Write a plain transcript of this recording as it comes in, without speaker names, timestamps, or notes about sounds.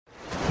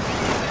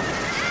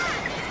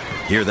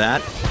Hear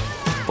that?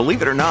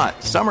 Believe it or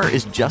not, summer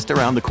is just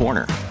around the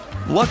corner.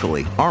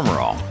 Luckily, Armor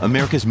All,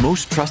 America's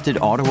most trusted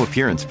auto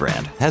appearance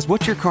brand, has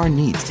what your car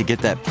needs to get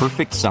that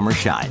perfect summer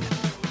shine.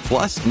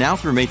 Plus, now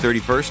through May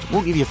 31st,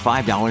 we'll give you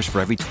 $5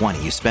 for every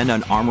 $20 you spend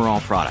on Armor All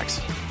products.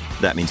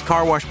 That means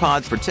car wash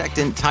pods,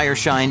 protectant, tire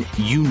shine,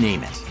 you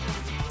name it.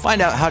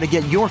 Find out how to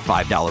get your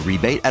 $5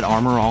 rebate at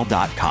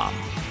armorall.com.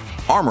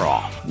 Armor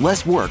All,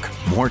 less work,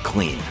 more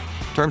clean.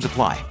 Terms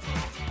apply.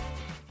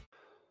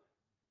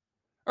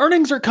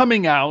 Earnings are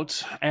coming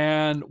out,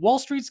 and Wall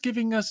Street's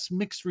giving us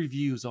mixed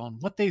reviews on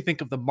what they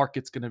think of the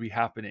market's going to be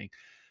happening.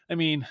 I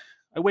mean,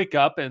 I wake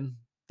up and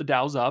the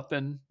Dow's up,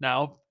 and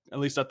now, at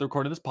least at the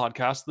recording of this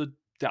podcast, the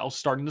Dow's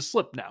starting to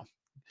slip now.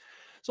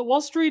 So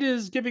Wall Street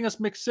is giving us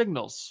mixed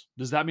signals.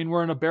 Does that mean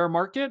we're in a bear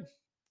market?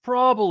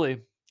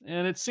 Probably.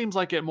 And it seems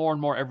like it more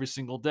and more every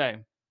single day.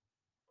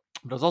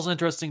 But it's also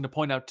interesting to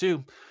point out,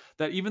 too,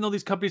 that even though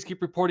these companies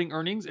keep reporting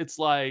earnings, it's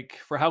like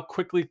for how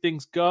quickly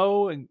things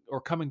go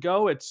or come and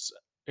go, it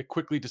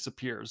quickly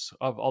disappears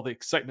of all the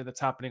excitement that's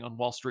happening on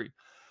Wall Street.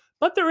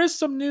 But there is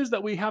some news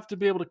that we have to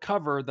be able to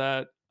cover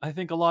that I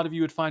think a lot of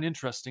you would find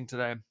interesting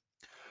today.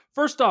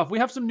 First off, we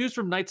have some news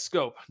from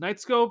Knightscope.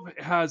 Knightscope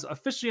has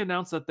officially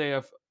announced that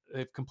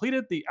they've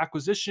completed the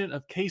acquisition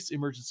of Case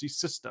Emergency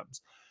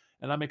Systems.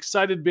 And I'm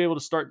excited to be able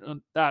to start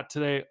on that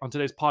today on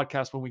today's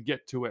podcast when we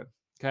get to it.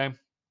 Okay.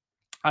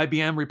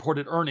 IBM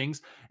reported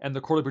earnings and the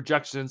quarterly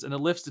projections, and it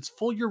lifts its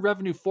full-year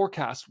revenue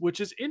forecast, which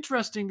is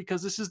interesting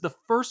because this is the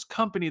first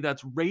company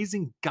that's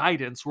raising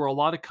guidance where a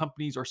lot of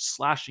companies are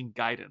slashing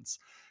guidance.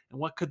 And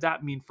what could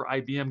that mean for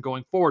IBM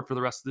going forward for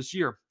the rest of this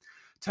year?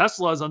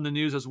 Tesla is on the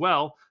news as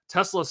well.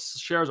 Tesla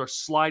shares are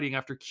sliding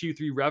after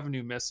Q3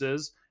 revenue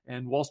misses,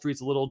 and Wall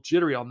Street's a little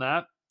jittery on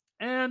that.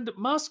 And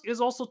Musk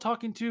is also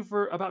talking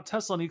about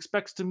Tesla, and he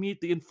expects to meet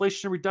the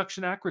Inflation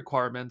Reduction Act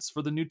requirements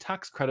for the new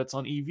tax credits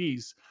on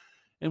EVs,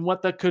 and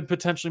what that could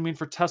potentially mean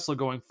for Tesla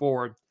going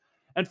forward.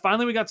 And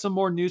finally, we got some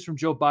more news from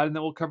Joe Biden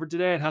that we'll cover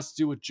today. It has to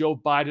do with Joe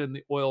Biden and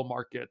the oil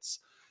markets.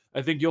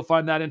 I think you'll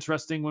find that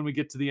interesting when we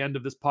get to the end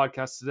of this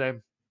podcast today.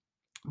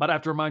 But I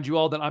have to remind you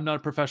all that I'm not a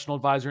professional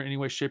advisor in any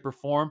way, shape, or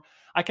form.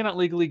 I cannot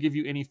legally give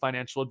you any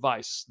financial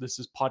advice. This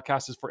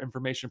podcast is for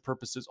information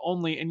purposes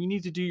only, and you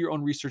need to do your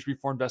own research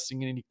before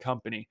investing in any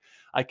company.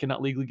 I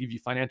cannot legally give you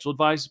financial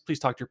advice. Please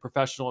talk to your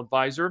professional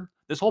advisor.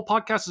 This whole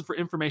podcast is for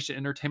information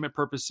and entertainment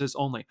purposes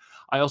only.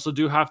 I also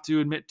do have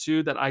to admit,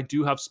 too, that I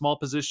do have small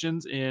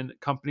positions in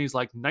companies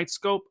like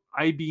Knightscope,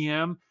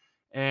 IBM,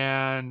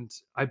 and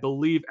I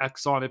believe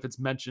Exxon, if it's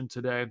mentioned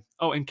today.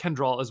 Oh, and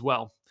Kendall as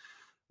well.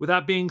 With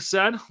that being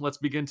said, let's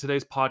begin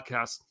today's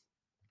podcast.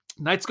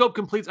 Knightscope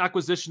completes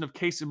acquisition of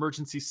Case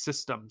Emergency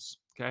Systems.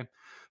 Okay,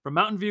 from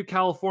Mountain View,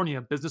 California,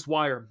 Business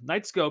Wire.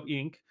 Knightscope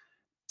Inc.,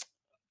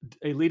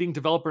 a leading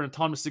developer in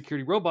autonomous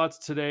security robots,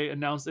 today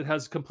announced it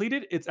has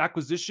completed its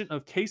acquisition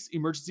of Case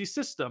Emergency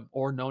System,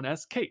 or known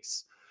as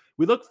Case.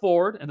 We look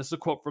forward, and this is a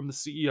quote from the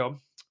CEO,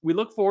 we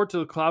look forward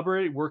to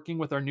collaborating working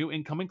with our new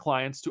incoming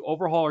clients to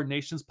overhaul our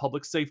nation's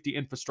public safety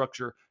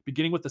infrastructure,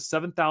 beginning with the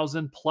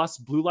 7,000 plus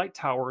blue light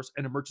towers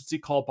and emergency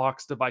call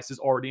box devices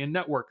already in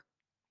network.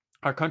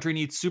 Our country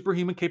needs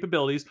superhuman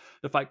capabilities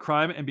to fight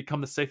crime and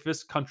become the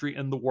safest country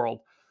in the world.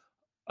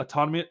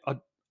 Autonomy,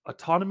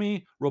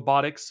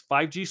 robotics,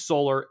 5G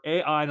solar,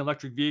 AI, and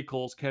electric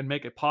vehicles can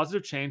make a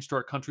positive change to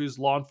our country's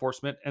law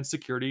enforcement and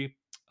security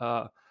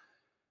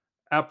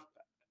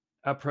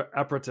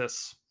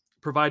apparatus,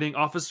 providing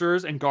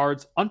officers and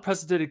guards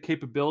unprecedented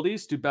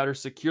capabilities to better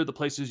secure the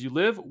places you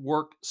live,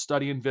 work,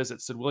 study, and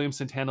visit, said William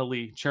Santana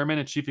Lee, Chairman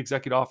and Chief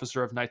Executive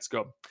Officer of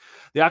Knightscope.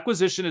 The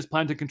acquisition is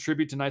planned to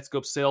contribute to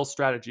Knightscope's sales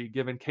strategy,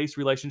 given Case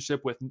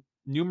relationship with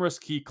numerous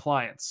key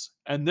clients.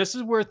 And this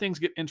is where things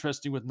get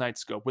interesting with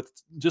Knightscope.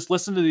 Just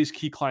listen to these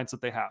key clients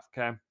that they have,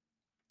 okay?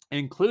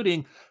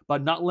 Including,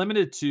 but not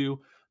limited to,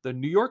 the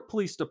New York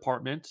Police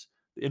Department,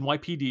 the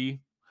NYPD,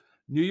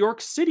 New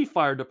York City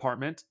Fire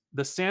Department,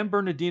 the San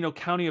Bernardino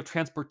County of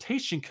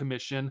Transportation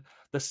Commission,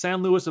 the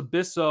San Luis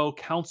Obispo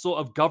Council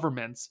of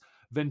Governments,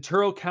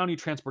 Ventura County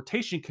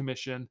Transportation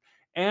Commission,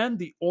 and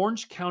the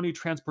Orange County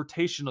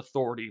Transportation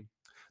Authority.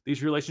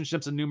 These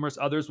relationships and numerous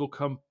others will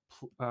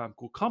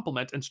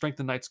complement and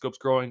strengthen Knightscope's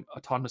growing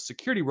autonomous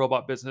security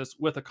robot business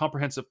with a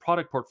comprehensive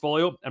product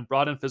portfolio and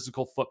broadened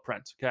physical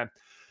footprint. Okay,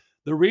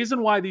 the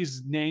reason why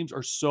these names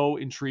are so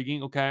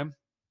intriguing, okay,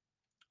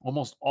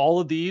 almost all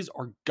of these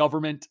are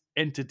government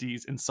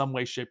entities in some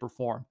way, shape, or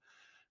form.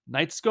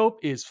 Knightscope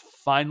is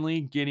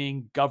finally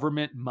getting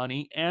government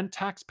money and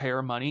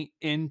taxpayer money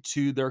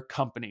into their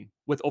company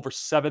with over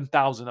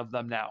 7,000 of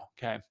them now,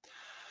 okay?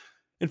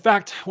 In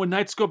fact, when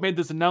Knightscope made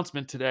this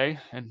announcement today,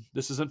 and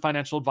this isn't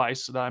financial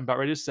advice that I'm about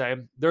ready to say,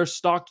 their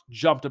stock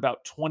jumped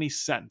about 20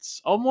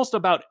 cents, almost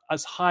about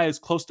as high as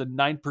close to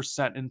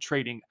 9% in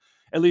trading,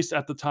 at least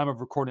at the time of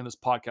recording this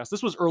podcast.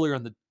 This was earlier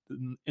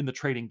in the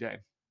trading day.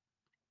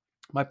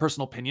 My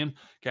personal opinion,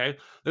 okay?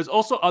 There's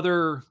also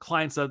other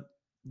clients that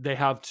they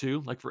have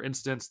too. Like, for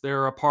instance,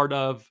 they're a part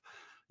of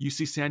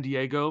UC San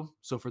Diego.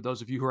 So for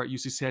those of you who are at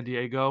UC San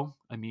Diego,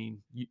 I mean,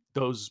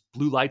 those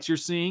blue lights you're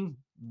seeing,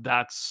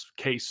 that's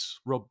Case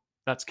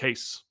That's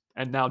Case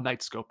and now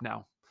Knightscope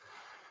now.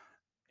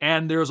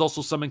 And there's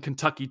also some in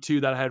Kentucky too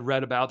that I had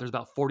read about. There's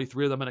about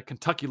 43 of them in a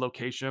Kentucky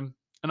location.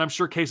 And I'm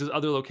sure Case has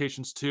other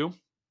locations too.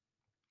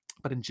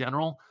 But in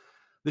general,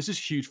 this is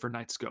huge for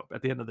Knightscope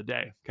at the end of the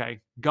day.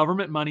 Okay.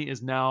 Government money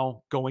is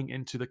now going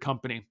into the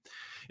company.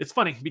 It's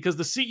funny because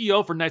the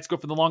CEO for Knightscope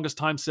for the longest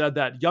time said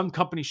that young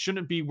companies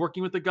shouldn't be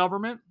working with the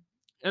government.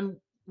 And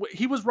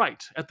he was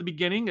right. At the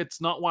beginning, it's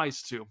not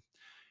wise to.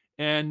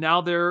 And now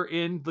they're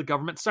in the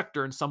government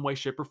sector in some way,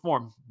 shape, or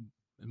form,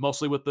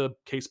 mostly with the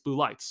Case Blue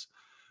Lights.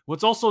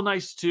 What's also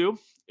nice too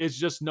is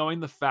just knowing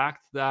the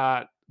fact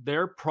that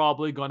they're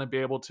probably going to be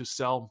able to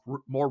sell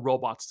more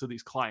robots to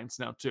these clients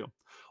now too.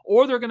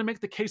 Or they're going to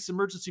make the Case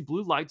emergency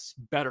blue lights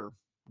better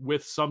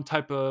with some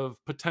type of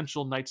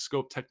potential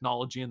Knightscope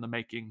technology in the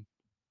making.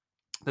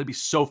 That'd be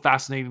so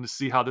fascinating to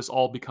see how this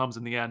all becomes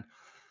in the end.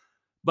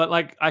 But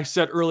like I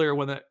said earlier,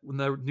 when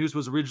the news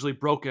was originally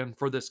broken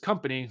for this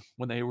company,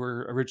 when they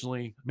were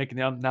originally making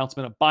the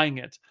announcement of buying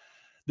it,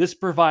 this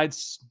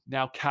provides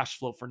now cash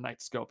flow for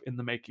Knightscope in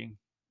the making.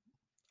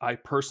 I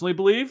personally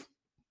believe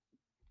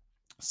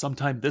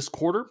sometime this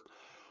quarter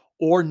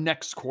or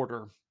next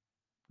quarter,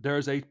 there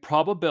is a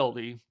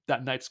probability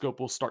that Knightscope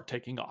will start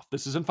taking off.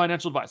 This isn't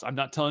financial advice. I'm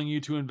not telling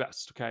you to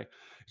invest, okay?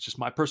 It's just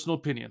my personal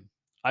opinion.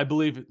 I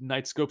believe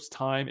Knightscope's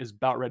time is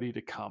about ready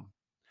to come.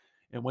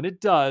 And when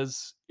it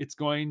does, it's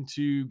going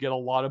to get a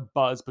lot of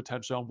buzz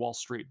potentially on Wall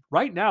Street.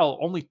 Right now,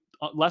 only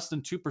less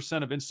than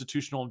 2% of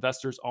institutional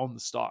investors own the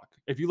stock.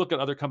 If you look at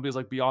other companies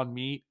like Beyond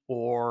Meat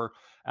or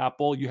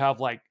Apple, you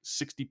have like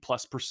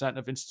 60+%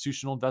 of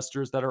institutional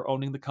investors that are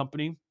owning the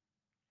company.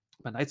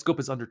 But Knightscope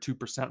is under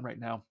 2% right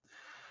now.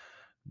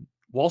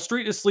 Wall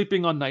Street is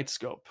sleeping on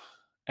Knightscope,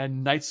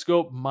 and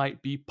Knightscope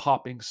might be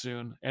popping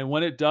soon. And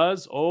when it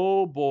does,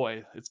 oh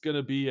boy, it's going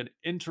to be an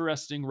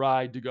interesting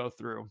ride to go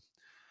through.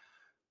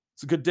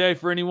 It's a good day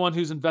for anyone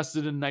who's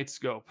invested in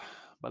Knightscope.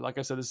 But like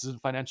I said, this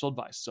isn't financial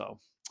advice, so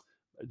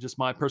just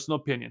my personal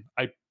opinion.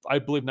 I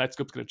believe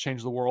Knightscope's going to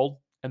change the world.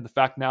 And the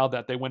fact now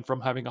that they went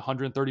from having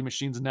 130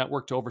 machines in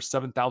network to over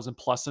 7,000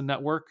 plus in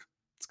network,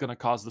 it's going to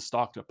cause the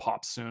stock to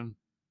pop soon.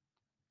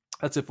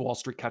 That's if Wall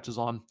Street catches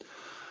on.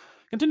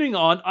 Continuing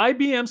on,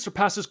 IBM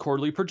surpasses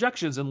quarterly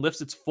projections and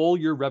lifts its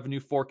full-year revenue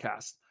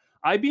forecast.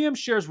 IBM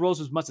shares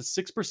rose as much as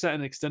 6%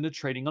 in extended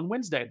trading on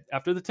Wednesday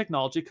after the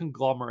technology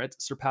conglomerate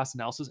surpassed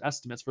analysis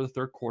estimates for the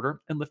third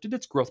quarter and lifted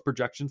its growth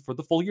projection for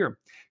the full year.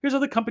 Here's how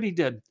the company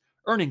did.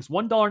 Earnings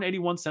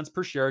 $1.81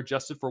 per share,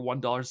 adjusted for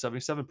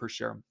 $1.77 per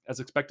share, as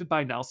expected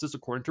by analysis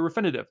according to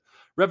Refinitiv.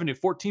 Revenue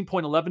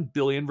 $14.11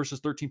 billion versus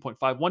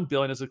 $13.51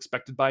 billion as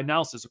expected by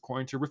analysis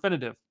according to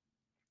Refinitiv.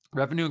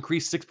 Revenue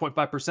increased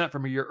 6.5%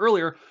 from a year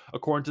earlier,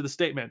 according to the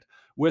statement.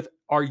 With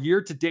our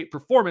year-to-date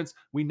performance,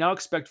 we now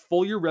expect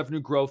full-year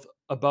revenue growth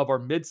above our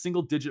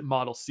mid-single-digit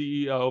model,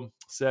 CEO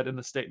said in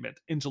the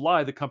statement. In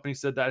July, the company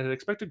said that it had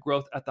expected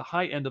growth at the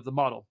high end of the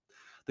model.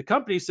 The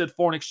company said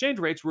foreign exchange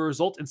rates will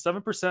result in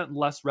 7%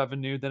 less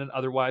revenue than it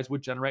otherwise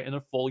would generate in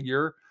a full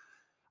year.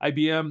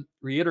 IBM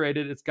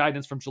reiterated its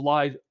guidance from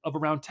July of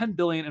around $10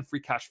 billion in free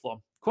cash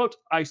flow. Quote,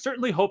 I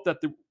certainly hope that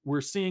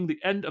we're seeing the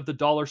end of the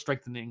dollar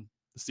strengthening,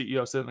 the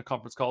CEO said in a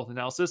conference call with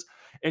analysis.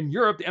 In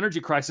Europe, the energy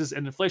crisis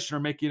and inflation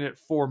are making it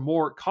for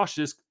more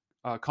cautious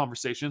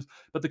conversations,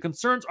 but the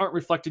concerns aren't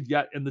reflected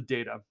yet in the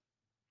data.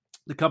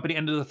 The company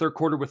ended the third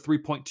quarter with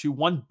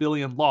 $3.21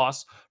 billion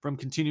loss from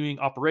continuing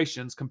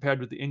operations, compared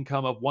with the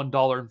income of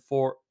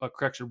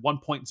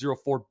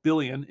 $1.04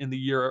 billion in the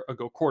year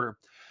ago quarter.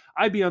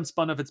 IBM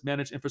spun off its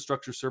managed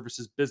infrastructure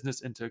services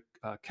business into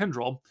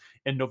Kyndryl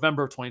in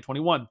November of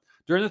 2021.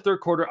 During the third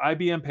quarter,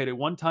 IBM paid a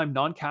one-time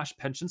non-cash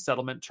pension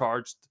settlement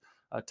charge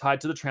tied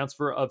to the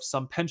transfer of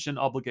some pension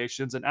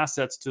obligations and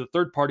assets to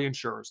third-party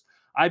insurers.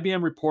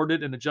 IBM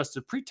reported an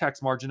adjusted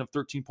pre-tax margin of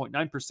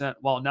 13.9%,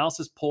 while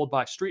analysis pulled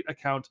by Street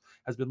Account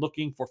has been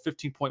looking for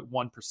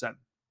 15.1%.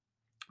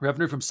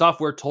 Revenue from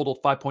software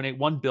totaled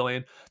 $5.81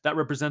 billion. That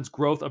represents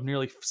growth of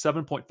nearly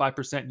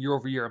 7.5% year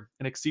over year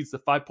and exceeds the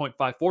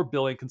 $5.54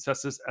 billion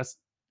consensus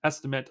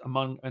estimate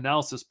among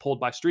analysis pulled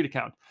by Street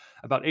Account.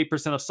 About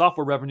 8% of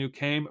software revenue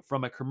came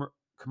from a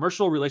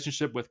commercial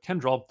relationship with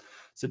Kyndryl,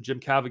 said Jim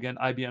Cavigan,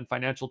 IBM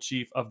financial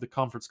chief, of the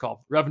conference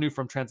call. Revenue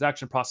from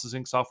transaction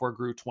processing software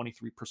grew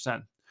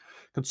 23%.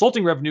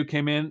 Consulting revenue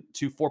came in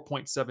to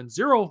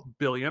 $4.70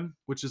 billion,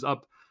 which is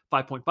up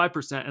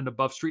 5.5% and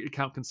above Street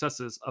Account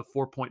consensus of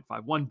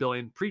 $4.51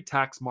 billion.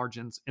 Pre-tax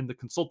margins in the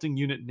consulting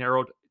unit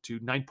narrowed to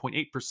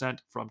 9.8%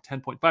 from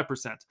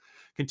 10.5%.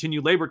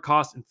 Continued labor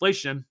cost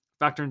inflation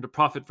factored into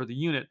profit for the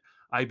unit.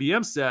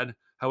 IBM said,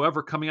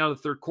 however, coming out of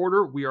the third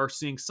quarter, we are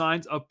seeing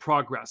signs of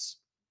progress.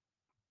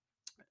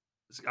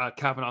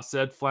 Kavanaugh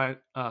said,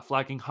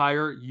 flagging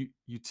higher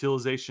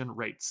utilization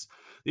rates.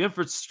 The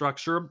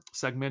infrastructure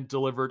segment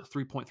delivered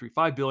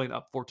 $3.35 billion,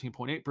 up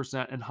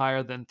 14.8%, and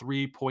higher than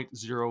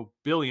 $3.0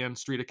 billion.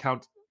 Street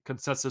Account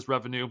consensus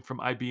revenue from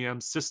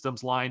IBM's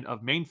systems line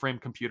of mainframe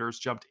computers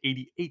jumped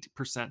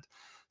 88%.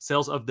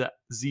 Sales of the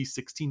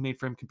Z16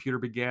 mainframe computer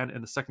began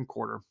in the second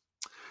quarter.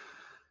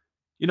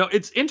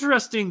 It's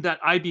interesting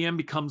that IBM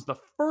becomes the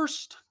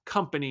first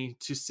company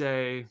to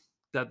say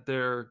that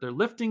they're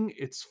lifting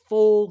its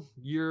full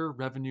year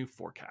revenue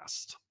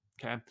forecast.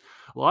 Okay.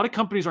 A lot of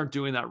companies aren't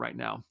doing that right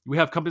now. We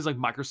have companies like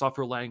Microsoft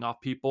who are laying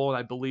off people, and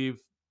I believe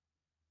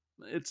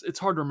it's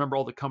hard to remember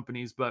all the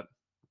companies, but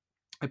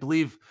I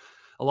believe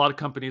a lot of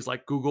companies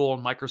like Google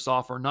and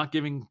Microsoft are not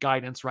giving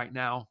guidance right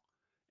now.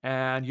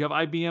 And you have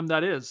IBM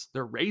that is.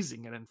 They're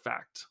raising it, in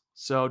fact.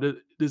 So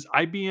does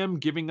IBM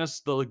giving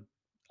us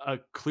a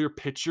clear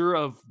picture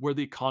of where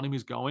the economy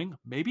is going?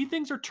 Maybe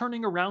things are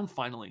turning around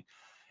finally.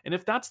 And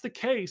if that's the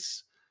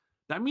case,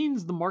 that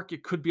means the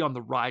market could be on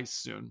the rise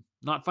soon.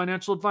 Not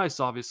financial advice,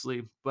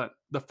 obviously, but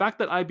the fact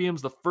that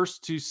IBM's the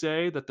first to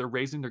say that they're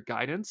raising their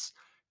guidance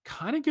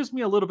kind of gives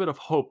me a little bit of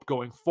hope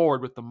going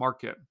forward with the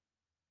market.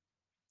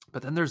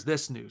 But then there's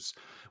this news,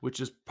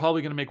 which is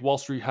probably going to make Wall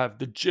Street have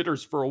the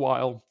jitters for a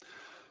while.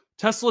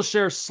 Tesla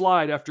shares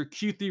slide after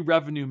Q3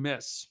 revenue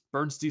miss.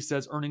 Bernstein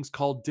says earnings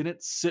call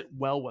didn't sit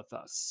well with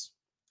us.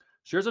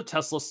 Shares of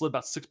Tesla slid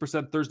about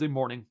 6% Thursday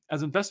morning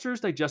as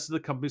investors digested the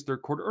company's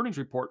third quarter earnings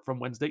report from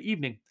Wednesday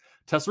evening.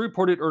 Tesla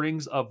reported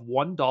earnings of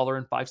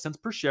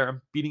 $1.05 per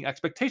share, beating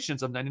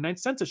expectations of 99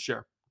 cents a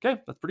share.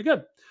 Okay, that's pretty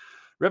good.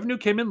 Revenue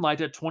came in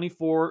light at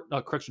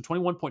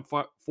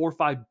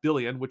 21.45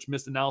 billion, which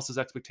missed analysis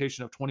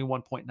expectation of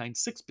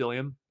 21.96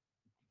 billion.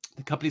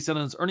 The company said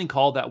on its earnings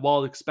call that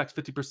while it expects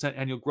 50%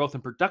 annual growth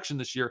in production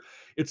this year,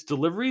 its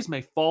deliveries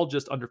may fall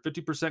just under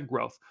 50%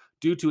 growth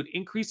due to an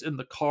increase in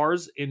the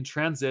cars in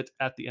transit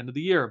at the end of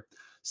the year.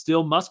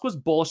 Still, Musk was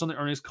bullish on the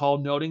earnings call,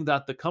 noting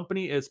that the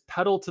company is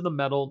pedal to the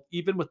metal,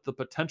 even with the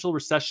potential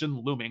recession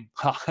looming.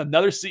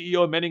 Another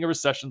CEO admitting a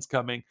recession's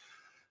coming.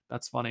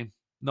 That's funny.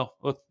 No,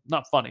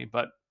 not funny,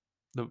 but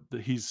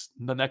he's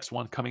the next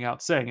one coming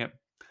out saying it.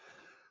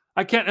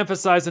 I can't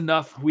emphasize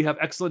enough, we have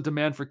excellent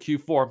demand for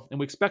Q4, and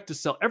we expect to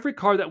sell every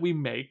car that we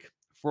make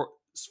for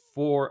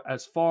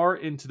as far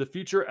into the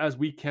future as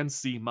we can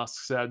see,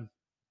 Musk said.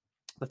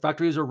 The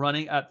factories are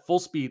running at full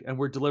speed, and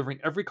we're delivering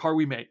every car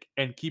we make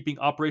and keeping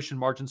operation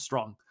margins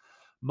strong.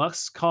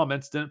 Musk's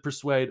comments didn't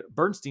persuade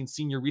Bernstein's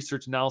senior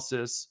research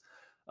analysis,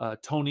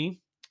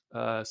 Tony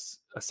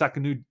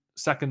Sacconaghi.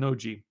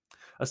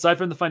 Aside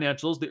from the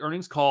financials, the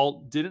earnings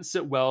call didn't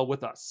sit well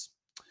with us.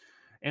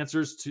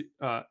 Answers to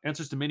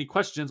many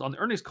questions on the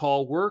earnings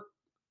call were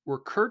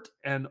curt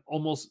and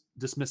almost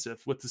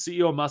dismissive, with the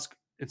CEO Musk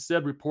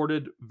instead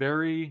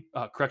repeatedly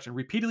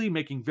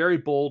making very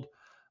bold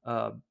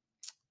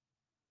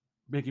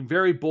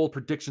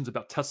predictions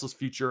about Tesla's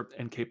future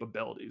and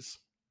capabilities.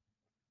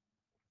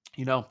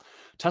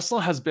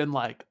 Tesla has been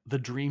like the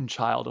dream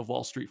child of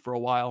Wall Street for a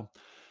while.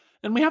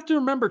 And we have to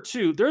remember,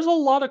 too, there's a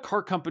lot of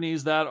car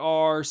companies that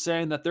are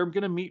saying that they're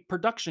going to meet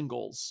production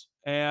goals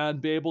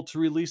and be able to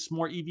release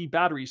more EV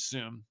batteries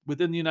soon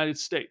within the United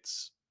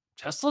States.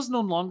 Tesla's no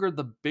longer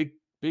the big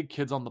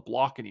kids on the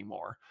block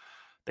anymore.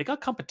 They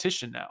got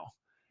competition now.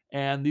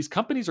 And these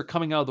companies are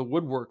coming out of the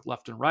woodwork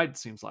left and right, it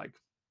seems like.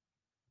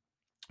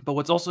 But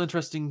what's also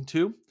interesting,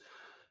 too,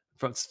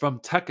 from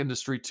tech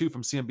industry, too,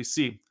 from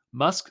CNBC,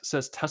 Musk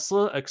says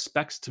Tesla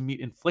expects to meet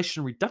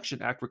Inflation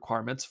Reduction Act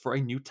requirements for a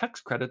new tax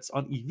credits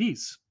on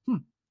EVs.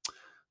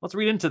 Let's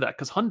read into that,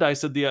 because Hyundai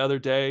said the other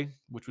day,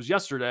 which was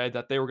yesterday,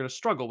 that they were going to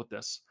struggle with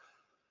this.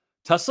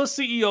 Tesla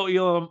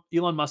CEO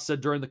Elon Musk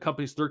said during the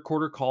company's third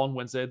quarter call on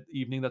Wednesday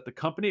evening that the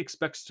company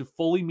expects to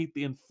fully meet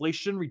the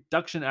Inflation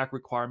Reduction Act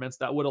requirements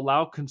that would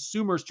allow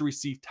consumers to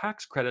receive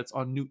tax credits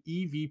on new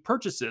EV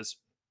purchases.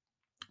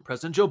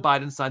 President Joe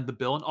Biden signed the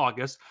bill in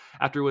August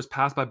after it was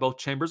passed by both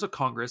chambers of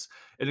Congress.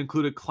 It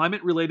included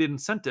climate-related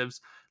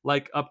incentives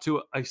like up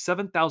to a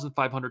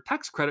 $7,500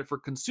 tax credit for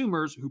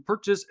consumers who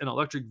purchase an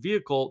electric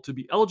vehicle to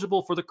be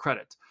eligible for the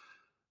credit.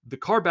 The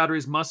car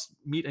batteries must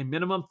meet a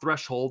minimum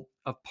threshold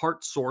of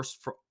parts sourced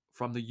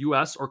from the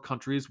U.S. or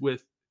countries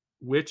with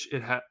which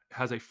it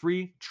has a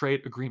free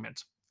trade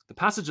agreement. The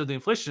passage of the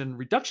Inflation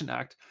Reduction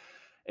Act,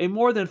 a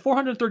more than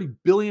 $430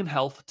 billion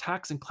health,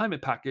 tax, and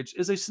climate package,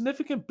 is a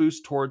significant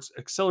boost towards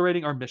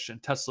accelerating our mission,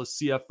 Tesla's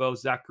CFO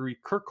Zachary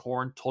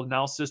Kirkhorn told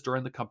analysts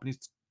during the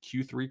company's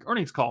Q3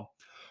 earnings call.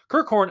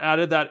 Kirkhorn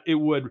added that it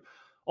would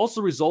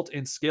also result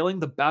in scaling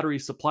the battery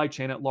supply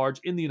chain at large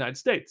in the United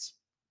States.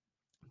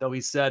 Though he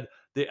said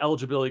the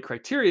eligibility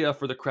criteria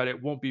for the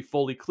credit won't be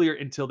fully clear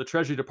until the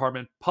Treasury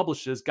Department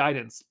publishes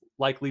guidance,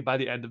 likely by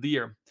the end of the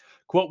year.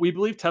 Quote, "We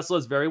believe Tesla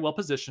is very well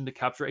positioned to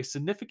capture a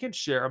significant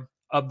share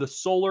of the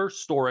solar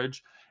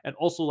storage and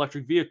also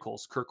electric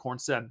vehicles," Kirkhorn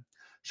said.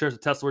 Shares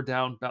of Tesla were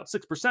down about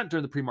 6%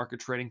 during the pre-market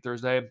trading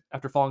Thursday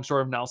after falling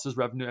short of analysis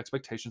revenue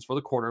expectations for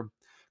the quarter.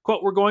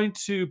 Quote, "We're going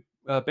to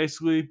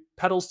basically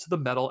pedals to the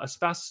metal as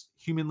fast as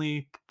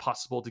humanly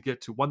possible to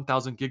get to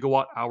 1,000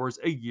 gigawatt hours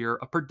a year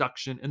of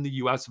production in the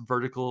U.S.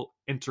 vertical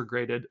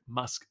integrated,"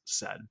 Musk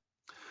said.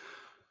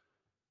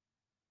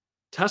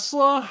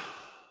 Tesla,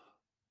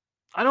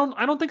 I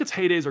don't think its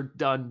heydays are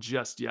done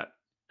just yet.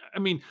 I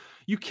mean,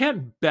 you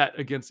can't bet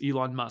against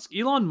Elon Musk.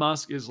 Elon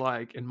Musk is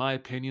like, in my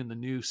opinion, the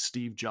new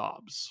Steve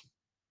Jobs.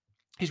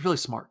 He's really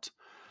smart.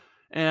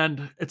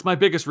 And it's my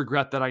biggest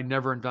regret that I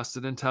never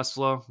invested in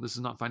Tesla. This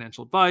is not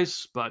financial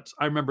advice, but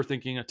I remember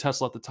thinking of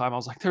Tesla at the time. I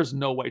was like, there's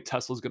no way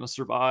Tesla's going to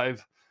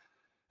survive.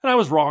 And I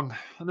was wrong.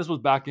 And this was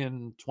back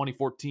in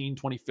 2014,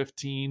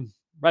 2015,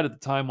 right at the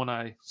time when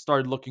I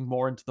started looking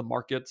more into the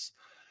markets.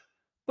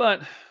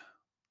 But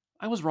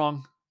I was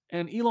wrong.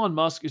 And Elon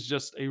Musk is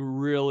just a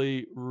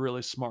really,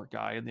 really smart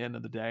guy in the end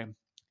of the day.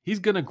 He's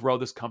going to grow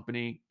this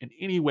company in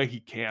any way he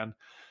can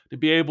to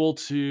be able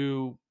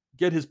to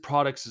get his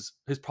products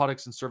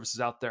and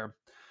services out there.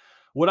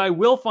 What I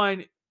will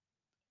find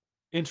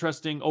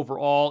interesting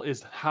overall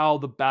is how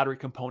the battery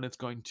component's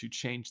going to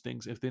change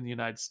things within the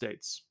United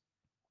States.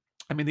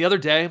 I mean, the other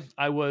day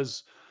I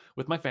was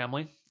with my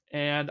family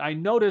and I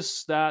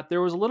noticed that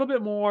there was a little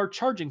bit more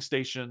charging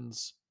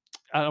stations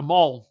at a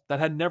mall that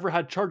had never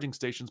had charging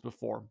stations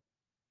before.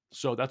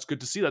 So that's good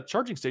to see that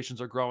charging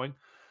stations are growing.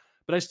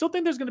 But I still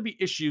think there's going to be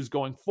issues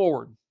going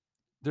forward.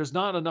 There's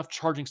not enough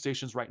charging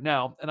stations right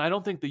now, and I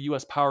don't think the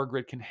US power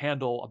grid can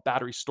handle a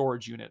battery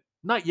storage unit.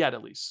 Not yet,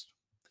 at least.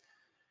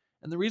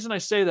 And the reason I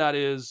say that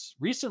is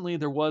recently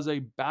there was a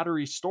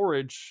battery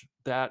storage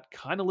that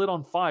kind of lit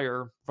on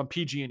fire from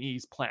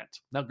PG&E's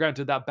plant. Now,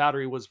 granted, that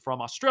battery was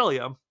from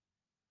Australia,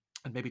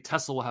 and maybe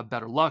Tesla will have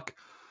better luck,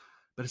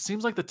 but it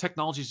seems like the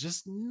technology is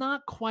just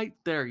not quite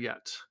there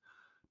yet.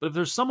 But if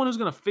there's someone who's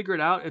going to figure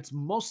it out, it's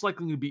most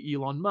likely going to be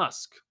Elon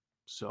Musk.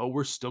 So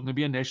we're still going to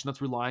be a nation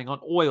that's relying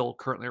on oil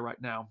currently right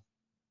now.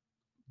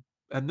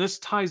 And this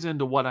ties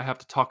into what I have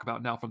to talk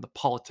about now from the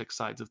politics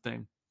sides of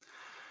things.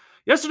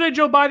 Yesterday,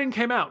 Joe Biden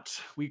came out.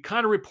 We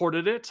kind of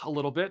reported it a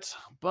little bit,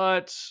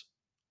 but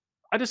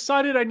I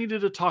decided I needed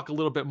to talk a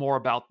little bit more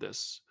about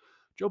this.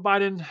 Joe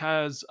Biden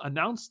has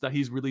announced that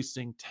he's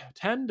releasing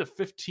 10 to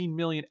 15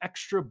 million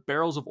extra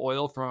barrels of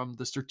oil from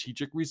the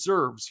strategic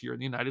reserves here in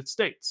the United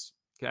States.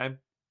 Okay.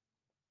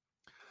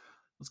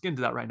 Let's get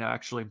into that right now,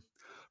 actually.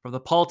 From the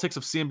politics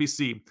of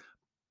CNBC,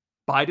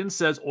 Biden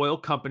says oil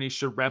companies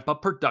should ramp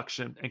up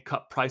production and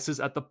cut prices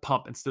at the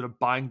pump instead of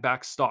buying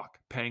back stock,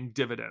 paying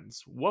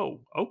dividends.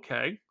 Whoa,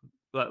 okay.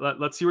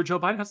 Let's see what Joe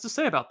Biden has to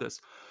say about this.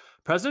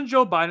 President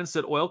Joe Biden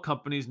said oil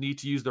companies need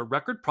to use their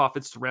record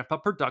profits to ramp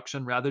up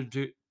production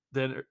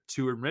than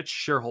to enrich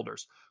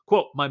shareholders.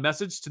 Quote, my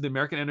message to the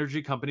American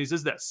energy companies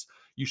is this.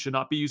 You should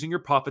not be using your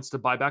profits to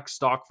buy back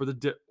stock for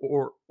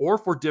or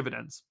for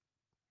dividends.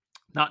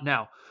 Not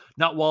now.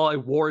 Not while a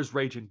war is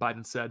raging,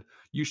 Biden said.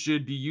 You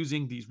should be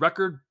using these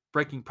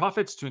record-breaking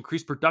profits to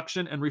increase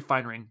production and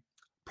refining.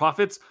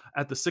 Profits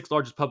at the sixth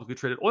largest publicly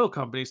traded oil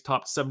companies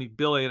topped $70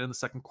 billion in the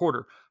second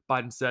quarter,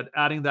 Biden said,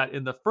 adding that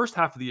in the first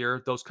half of the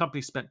year, those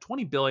companies spent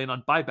 $20 billion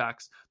on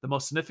buybacks, the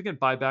most significant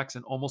buybacks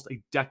in almost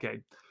a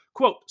decade.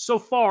 Quote, so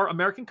far,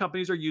 American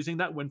companies are using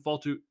that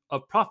windfall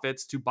of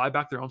profits to buy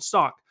back their own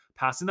stock,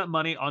 passing that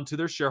money on to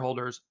their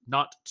shareholders,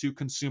 not to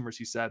consumers,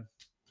 he said.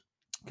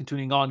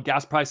 Continuing on,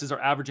 gas prices are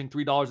averaging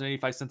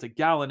 $3.85 a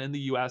gallon in the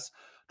U.S.,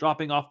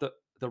 dropping off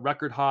the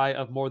record high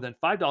of more than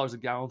 $5 a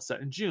gallon set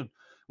in June.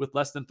 With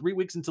less than 3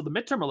 weeks until the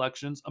midterm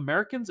elections,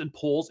 Americans and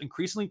polls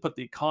increasingly put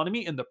the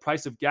economy and the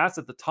price of gas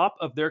at the top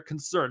of their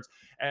concerns.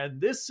 And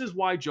this is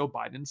why Joe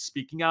Biden's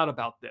speaking out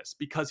about this,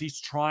 because he's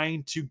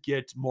trying to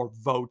get more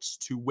votes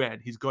to win.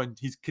 He's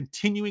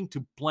continuing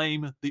to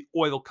blame the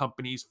oil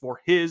companies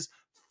for his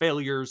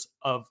failures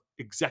of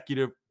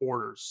executive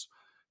orders.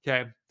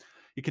 Okay.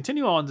 He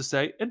continued on to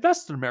say,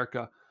 invest in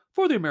America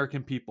for the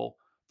American people.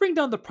 Bring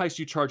down the price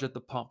you charge at the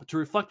pump to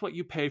reflect what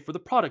you pay for the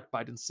product,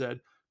 Biden said.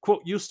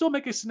 Quote, you'll still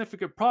make a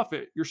significant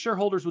profit, your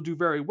shareholders will do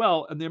very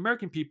well, and the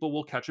American people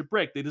will catch a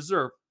break they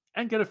deserve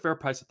and get a fair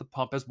price at the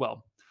pump as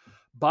well.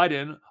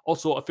 Biden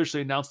also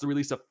officially announced the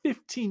release of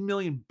 15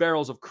 million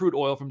barrels of crude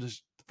oil from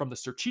the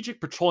Strategic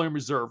Petroleum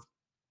Reserve.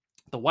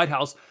 The White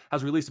House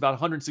has released about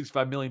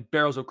 165 million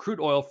barrels of crude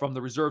oil from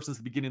the reserve since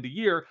the beginning of the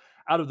year,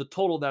 out of the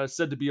total that is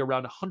said to be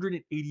around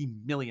 180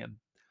 million.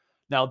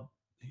 Now,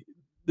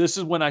 this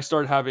is when I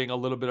started having a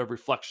little bit of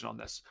reflection on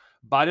this.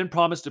 Biden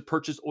promised to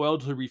purchase oil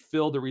to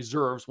refill the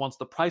reserves once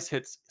the price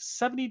hits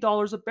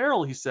 $70 a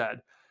barrel, he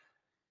said.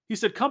 He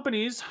said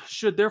companies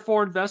should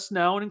therefore invest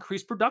now and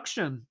increase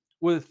production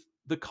with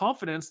the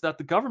confidence that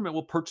the government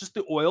will purchase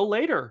the oil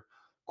later.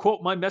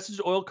 Quote, my message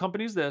to oil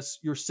companies this,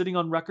 you're sitting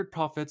on record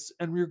profits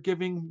and we're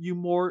giving you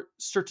more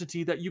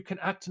certainty that you can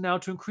act now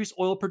to increase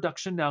oil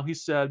production now, he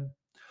said.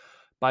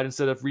 Biden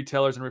said if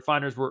retailers and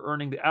refiners were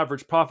earning the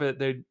average profit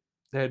they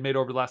had made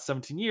over the last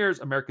 17 years,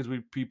 Americans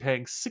would be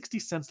paying 60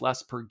 cents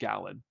less per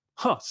gallon.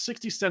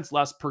 60 cents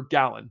less per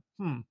gallon.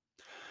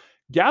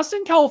 Gas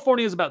in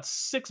California is about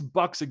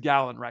 $6 a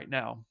gallon right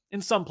now,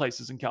 in some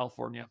places in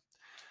California.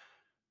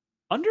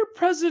 Under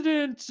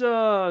President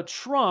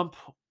Trump,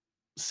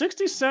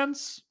 60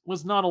 cents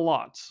was not a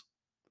lot.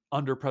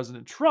 Under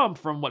President Trump,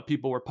 from what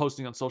people were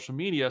posting on social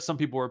media, some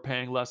people were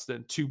paying less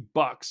than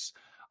 $2.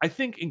 I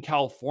think in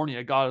California,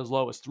 it got as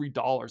low as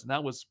 $3, and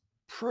that was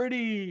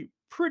pretty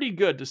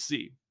good to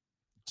see.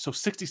 So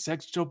 60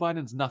 cents, Joe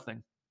Biden's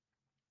nothing.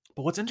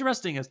 But what's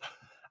interesting is,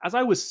 as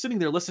I was sitting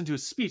there listening to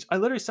his speech, I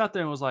literally sat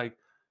there and was like,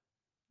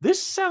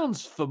 this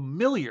sounds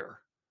familiar.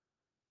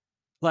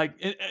 Like,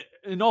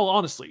 in all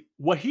honesty,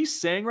 what he's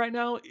saying right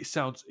now, it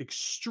sounds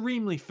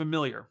extremely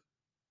familiar.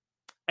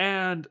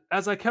 And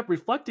as I kept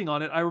reflecting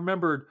on it, I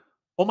remembered,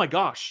 oh my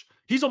gosh,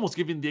 he's almost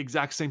giving the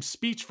exact same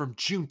speech from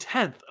June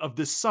 10th of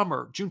this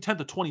summer, June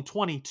 10th of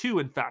 2022,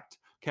 in fact.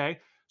 Okay.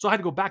 So I had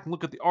to go back and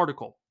look at the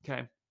article.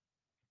 Okay.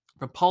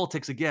 From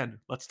politics again,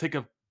 let's take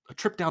a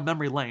trip down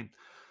memory lane.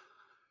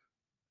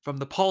 From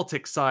the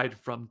politics side,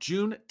 from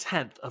June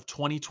 10th of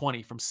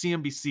 2020, from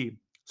CNBC,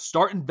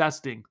 start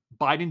investing.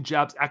 Biden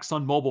jabs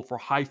ExxonMobil for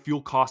high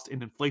fuel cost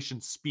and inflation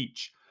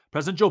speech.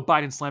 President Joe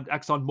Biden slammed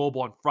ExxonMobil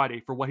on Friday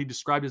for what he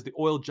described as the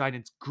oil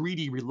giant's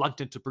greedy,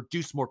 reluctant to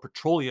produce more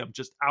petroleum,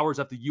 just hours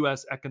after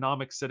U.S.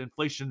 economics said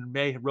inflation in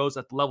May rose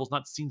at the levels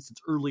not seen since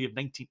early of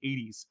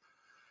 1980s.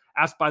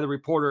 Asked by the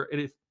reporter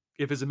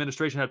if his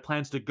administration had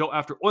plans to go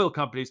after oil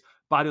companies,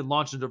 Biden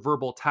launched into a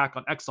verbal attack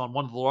on Exxon,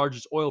 one of the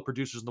largest oil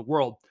producers in the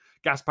world.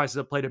 Gas prices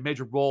have played a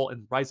major role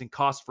in rising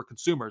costs for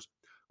consumers.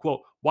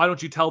 Quote, why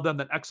don't you tell them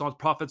that Exxon's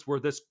profits were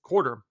this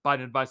quarter?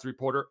 Biden advised the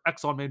reporter.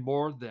 Exxon made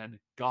more than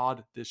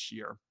God this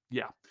year.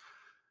 Yeah.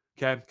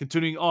 Okay.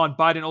 Continuing on,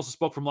 Biden also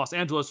spoke from Los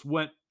Angeles,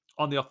 went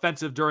on the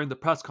offensive during the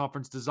press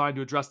conference designed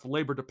to address the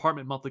Labor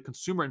Department monthly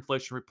consumer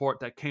inflation report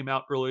that came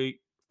out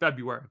early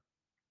February.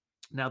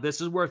 Now,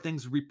 this is where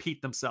things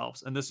repeat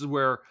themselves. And this is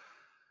where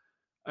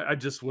I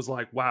just was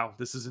like, wow,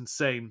 this is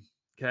insane.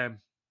 Okay. It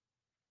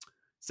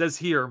says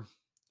here,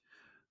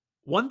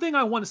 one thing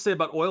I want to say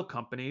about oil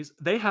companies,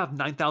 they have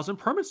 9,000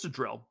 permits to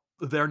drill.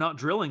 They're not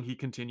drilling, he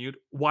continued.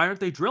 Why aren't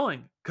they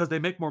drilling? Because they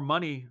make more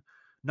money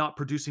not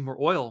producing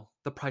more oil.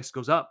 The price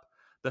goes up.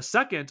 The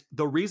second,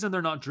 the reason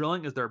they're not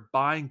drilling is they're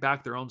buying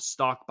back their own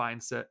stock,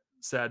 Biden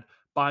said,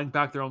 buying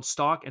back their own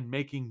stock and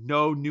making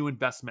no new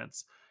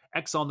investments.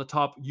 Exxon, the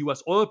top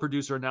U.S. oil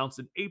producer, announced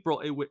in April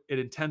it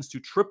intends to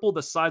triple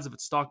the size of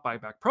its stock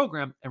buyback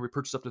program and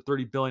repurchase up to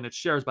 30 billion its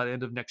shares by the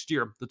end of next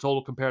year. The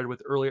total compared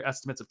with earlier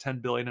estimates of 10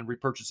 billion in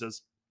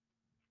repurchases.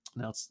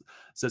 Now it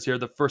says here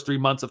the first 3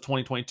 months of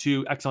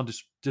 2022, Exxon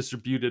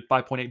distributed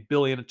 5.8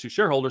 billion to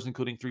shareholders,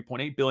 including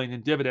 3.8 billion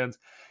in dividends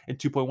and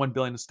 2.1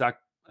 billion in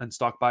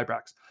stock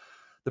buybacks.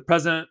 The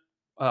president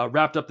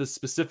wrapped up this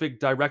specific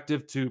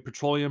directive to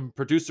petroleum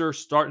producers: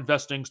 start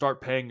investing,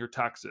 start paying your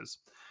taxes.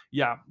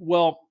 Yeah,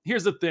 well,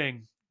 here's the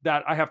thing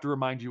that I have to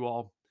remind you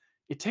all: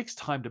 it takes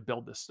time to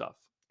build this stuff.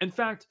 In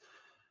fact,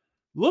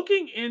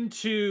 looking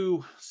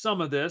into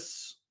some of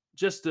this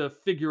just to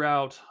figure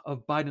out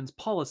of Biden's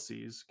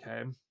policies,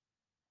 okay,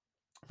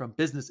 from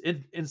Business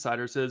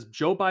Insider says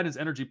Joe Biden's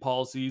energy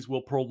policies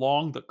will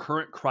prolong the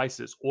current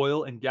crisis,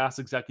 oil and gas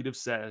executives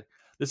said.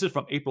 This is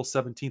from April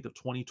 17th of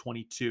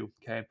 2022,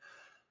 okay?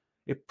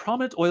 A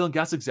prominent oil and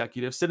gas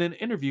executive said in an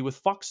interview with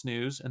Fox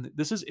News, and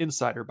this is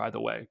Insider, by the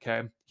way,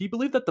 okay? He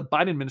believed that the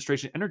Biden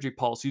administration energy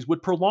policies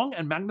would prolong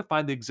and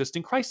magnify the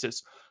existing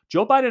crisis.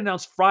 Joe Biden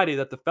announced Friday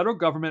that the federal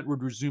government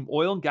would resume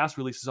oil and gas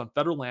releases on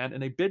federal land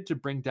in a bid to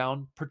bring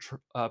down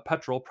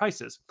petrol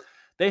prices.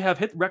 They have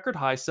hit record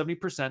highs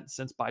 70%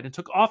 since Biden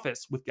took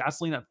office, with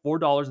gasoline at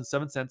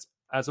 $4.07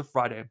 as of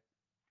Friday.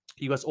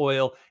 U.S.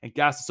 Oil and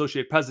Gas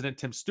Associate President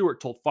Tim Stewart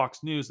told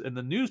Fox News, and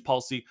the news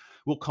policy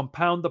will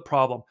compound the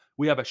problem.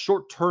 We have a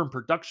short-term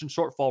production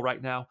shortfall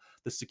right now.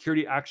 The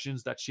security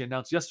actions that she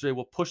announced yesterday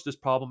will push this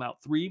problem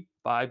out 3,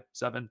 5,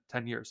 7,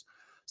 10 years.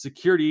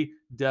 Security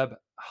Deb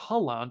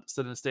Haaland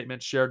said in a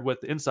statement shared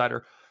with the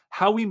Insider,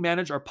 how we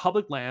manage our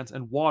public lands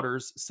and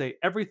waters say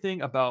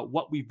everything about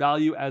what we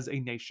value as a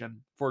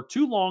nation. For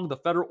too long, the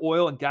federal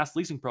oil and gas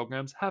leasing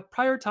programs have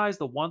prioritized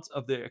the wants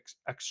of the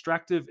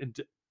extractive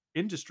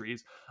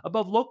industries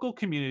above local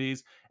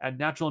communities and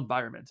natural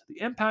environment, the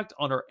impact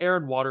on our air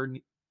and water,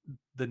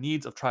 the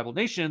needs of tribal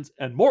nations,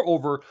 and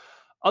moreover,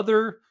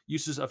 other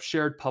uses of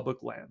shared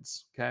public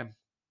lands. Okay.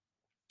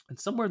 And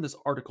somewhere in this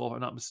article, if I'm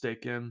not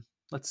mistaken,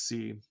 let's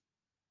see.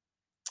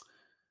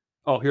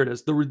 Oh, here it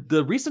is.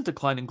 The recent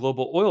decline in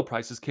global oil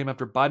prices came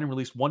after Biden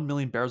released 1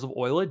 million barrels of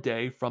oil a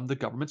day from the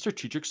government's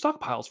strategic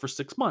stockpiles for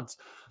 6 months.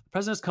 The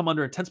president has come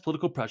under intense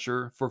political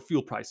pressure for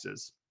fuel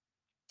prices.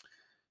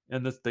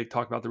 And they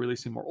talk about the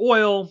releasing more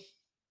oil.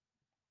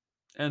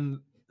 And it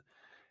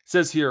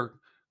says here,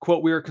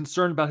 quote, we are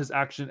concerned about his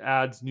action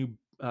adds new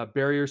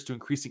barriers to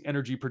increasing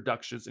energy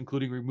productions,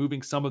 including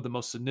removing some of the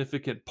most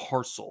significant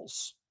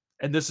parcels.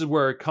 And this is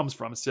where it comes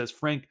from. It says,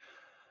 Frank,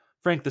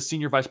 the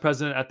senior vice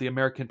president at the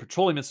American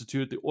Petroleum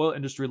Institute, the oil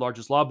industry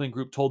largest lobbying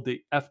group, told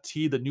the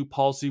FT the new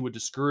policy would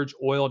discourage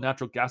oil and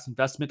natural gas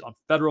investment on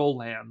federal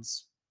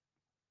lands.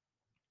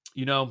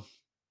 You know,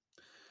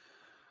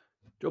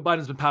 Joe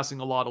Biden's been passing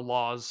a lot of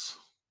laws.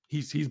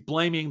 He's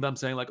blaming them,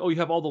 saying like, "Oh, you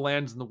have all the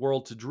lands in the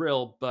world to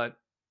drill," but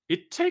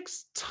it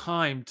takes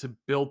time to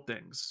build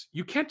things.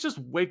 You can't just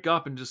wake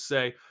up and just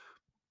say,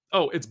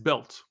 "Oh, it's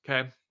built."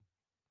 Okay.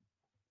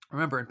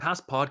 Remember, in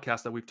past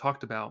podcasts that we've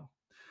talked about,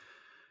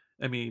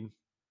 I mean,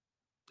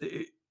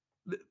 it,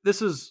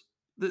 this is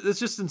it's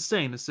just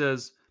insane. It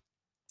says,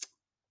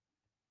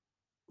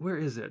 where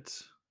is it?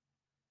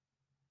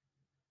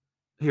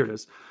 Here it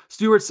is.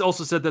 Stewart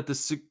also said that the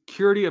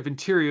security of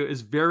interior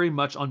is very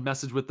much on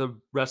message with the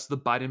rest of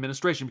the Biden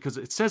administration, because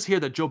it says here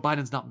that Joe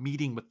Biden's not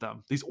meeting with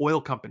them, these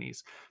oil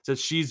companies. It says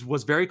she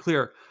was very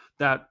clear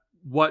that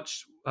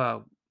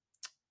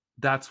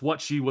that's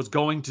what she was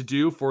going to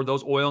do for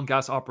those oil and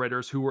gas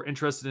operators who were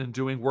interested in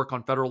doing work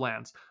on federal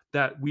lands,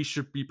 that we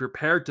should be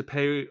prepared to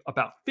pay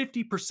about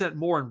 50%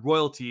 more in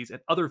royalties and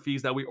other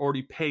fees that we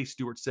already pay,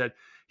 Stewart said.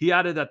 He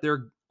added that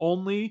they're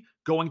only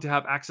going to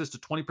have access to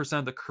 20%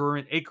 of the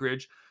current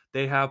acreage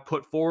they have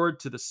put forward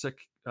to the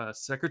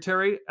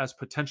secretary as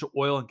potential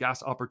oil and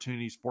gas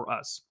opportunities for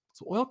us.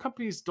 So oil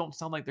companies don't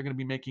sound like they're going to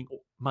be making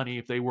money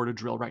if they were to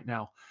drill right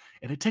now.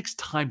 And it takes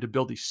time to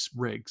build these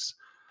rigs.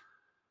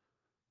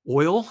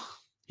 Oil,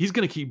 he's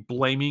going to keep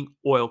blaming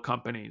oil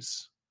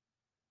companies.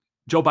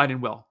 Joe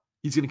Biden will.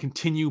 He's going to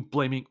continue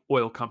blaming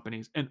oil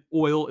companies, and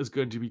oil is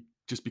going to be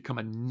just become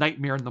a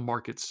nightmare in the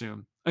market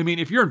soon. I mean,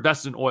 if you're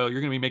invested in oil,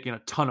 you're going to be making a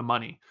ton of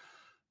money.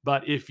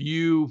 But if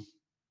you're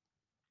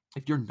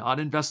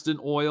not invested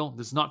in oil,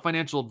 this is not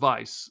financial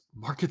advice.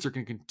 Markets are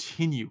going to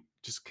continue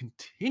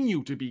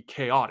to be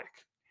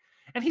chaotic.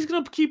 And he's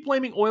going to keep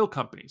blaming oil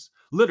companies.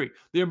 Literally,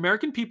 the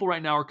American people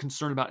right now are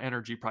concerned about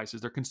energy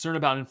prices. They're concerned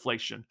about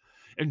inflation.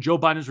 And Joe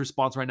Biden's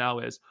response right now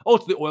is, oh,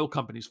 it's the oil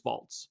company's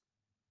faults.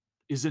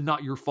 Is it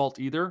not your fault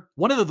either?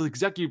 One of the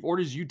executive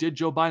orders you did,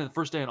 Joe Biden, the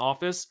first day in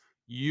office,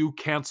 you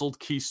canceled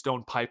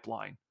Keystone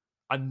Pipeline.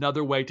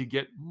 Another way to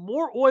get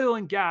more oil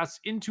and gas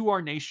into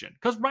our nation.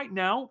 Because right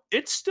now,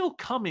 it's still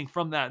coming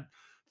from that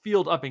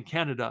field up in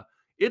Canada.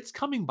 It's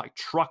coming by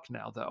truck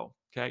now, though.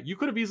 Okay. You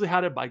could have easily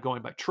had it by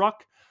going by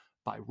truck,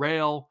 by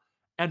rail,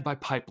 and by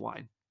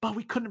pipeline. But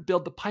we couldn't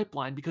build the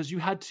pipeline because you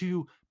had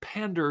to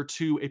pander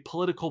to a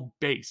political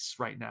base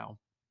right now.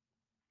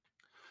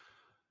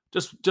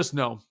 Just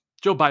know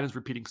Joe Biden's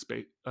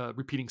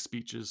repeating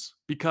speeches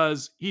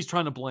because he's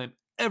trying to blame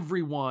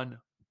everyone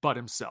but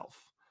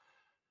himself.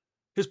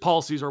 His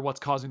policies are what's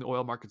causing the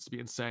oil markets to be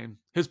insane.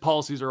 His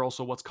policies are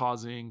also what's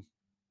causing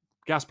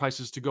gas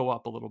prices to go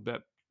up a little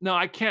bit. Now,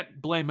 I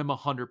can't blame him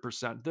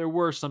 100%. There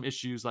were some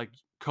issues like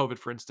COVID,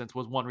 for instance,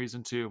 was one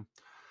reason too.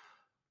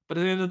 But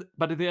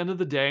at the end of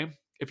the day,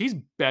 if he's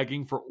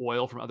begging for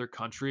oil from other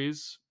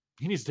countries,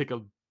 he needs to take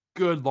a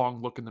good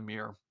long look in the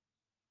mirror.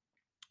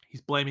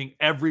 He's blaming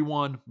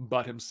everyone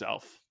but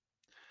himself.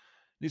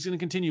 And he's going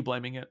to continue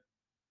blaming it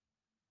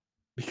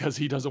because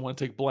he doesn't want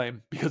to take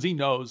blame, because he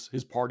knows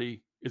his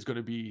party is going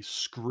to be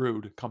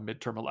screwed come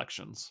midterm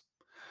elections.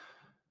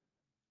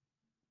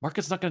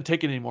 Market's not going to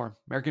take it anymore.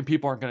 American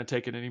people aren't going to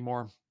take it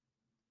anymore.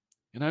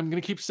 And I'm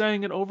going to keep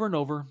saying it over and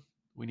over.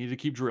 We need to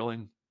keep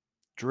drilling.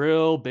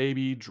 Drill,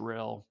 baby,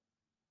 drill.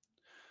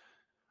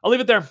 I'll leave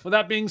it there. With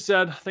that being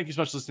said, thank you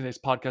so much for listening to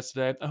today's podcast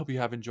today. I hope you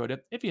have enjoyed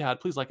it. If you had,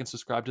 please like and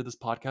subscribe to this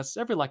podcast.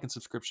 Every like and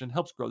subscription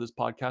helps grow this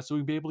podcast so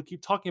we can be able to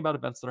keep talking about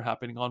events that are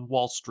happening on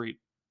Wall Street.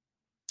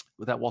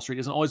 With that, Wall Street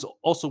isn't always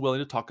also willing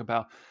to talk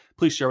about.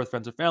 Please share with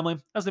friends and family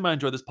as they might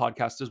enjoy this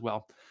podcast as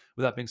well.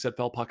 With that being said,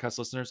 fellow podcast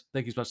listeners,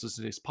 thank you so much for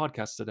listening to today's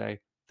podcast today.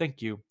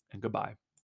 Thank you and goodbye.